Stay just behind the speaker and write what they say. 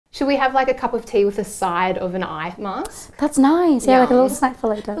Should we have like a cup of tea with a side of an eye mask? That's nice. Yeah, like a little snack for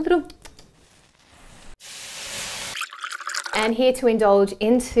later. A little. And here to indulge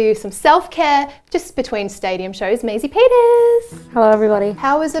into some self-care just between stadium shows, Maisie Peters. Hello everybody.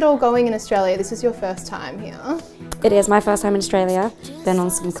 How is it all going in Australia? This is your first time here. It is my first time in Australia. Been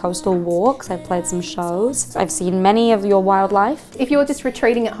on some coastal walks, I've played some shows. I've seen many of your wildlife. If you're just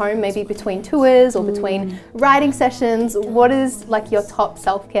retreating at home, maybe between tours or between writing sessions, what is like your top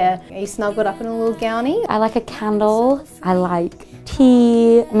self-care? Are you snuggled up in a little gownie? I like a candle. I like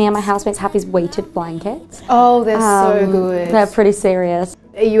tea. Me and my housemates have these weighted blankets. Oh, they're so good. They're pretty serious.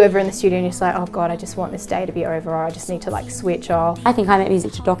 Are you ever in the studio and you're just like, oh God, I just want this day to be over, or I just need to like switch off? I think I make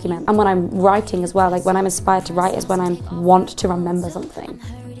music to document. And when I'm writing as well, like when I'm inspired to write is when I want to remember something.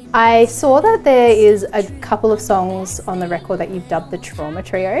 I saw that there is a couple of songs on the record that you've dubbed the Trauma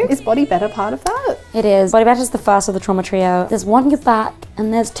Trio. Is Body Better part of that? It is. Body Better is the first of the Trauma Trio. There's One You're Back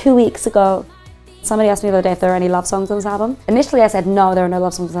and there's 2 weeks ago. Somebody asked me the other day if there are any love songs on this album. Initially I said no, there are no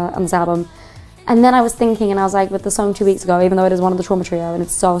love songs on this album. And then I was thinking and I was like, with the song 2 weeks ago, even though it is one of the Trauma Trio and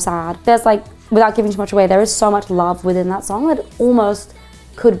it's so sad, there's like, without giving too much away, there is so much love within that song that it almost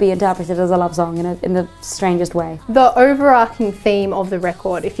could be interpreted as a love song in the strangest way. The overarching theme of the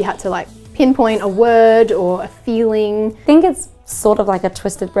record, if you had to like pinpoint a word or a feeling? I think it's sort of like a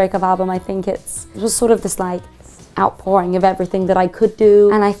twisted breakup album. I think it was sort of this like outpouring of everything that I could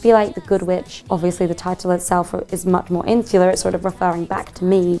do. And I feel like The Good Witch, obviously the title itself is much more insular, it's sort of referring back to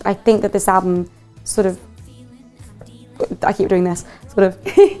me. I think that this album sort of, I keep doing this, sort of,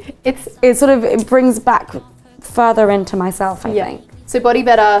 it brings back further into myself, I think. So Body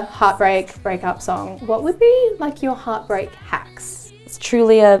Better, heartbreak, breakup song. What would be like your heartbreak hacks? It's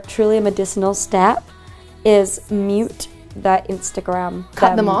truly a medicinal step, is mute their Instagram.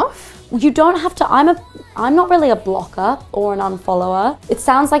 Cut them off? You don't have to. I'm not really a blocker or an unfollower. It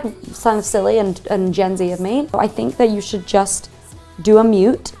sounds like something silly and Gen Z of me. I think that you should just do a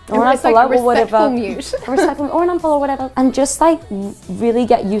mute or an unfollow or whatever. Mute. A respectful or an unfollow or whatever. And just like really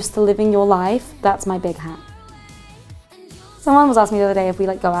get used to living your life. That's my big hack. Someone was asking me the other day if we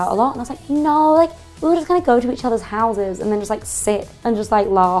like go out a lot and I was like, no, like we would just kind of go to each other's houses and then just like sit and just like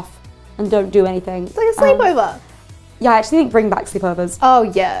laugh and don't do anything. It's like a sleepover. Yeah, I actually think bring back sleepovers. Oh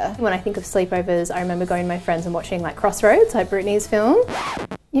yeah. When I think of sleepovers, I remember going with my friends and watching like Crossroads, like Britney's film.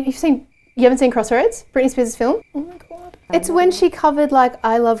 You haven't seen Crossroads? Britney Spears' film? Oh my God. It's when she covered like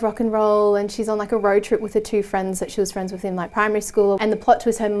I Love Rock and Roll and she's on like a road trip with her two friends that she was friends with in like primary school. And the plot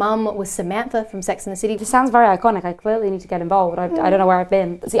twist, her mum was Samantha from Sex and the City. It sounds very iconic. I clearly need to get involved. I don't know where I've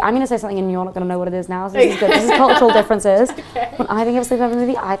been. See, I'm going to say something and you're not going to know what it is now. So this is good. This is cultural differences. Okay. When I think of a sleepover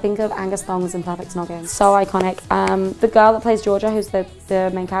movie, I think of Angus Thongs and Perfect Snogging. So iconic. The girl that plays Georgia, who's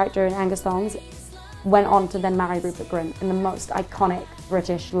the main character in Angus Thongs, went on to then marry Rupert Grint in the most iconic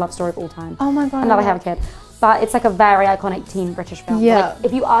British love story of all time. Oh my God. And now they have a kid. But it's like a very iconic teen British film. Yeah. Like,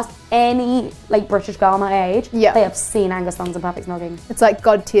 if you ask any like British girl my age, they have seen Angus Thongs and Perfect Snogging. It's like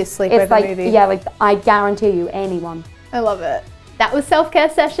God tier sleepover movie. Yeah, like I guarantee you, anyone. I love it. That was Self-Care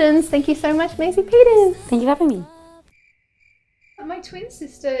Sessions. Thank you so much, Maisie Peters. Thank you for having me. My twin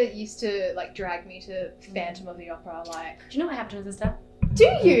sister used to like drag me to Phantom of the Opera. Like, Do you know I have a twin sister? do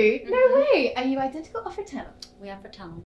you? No way. Are you identical or fraternal? We are fraternal.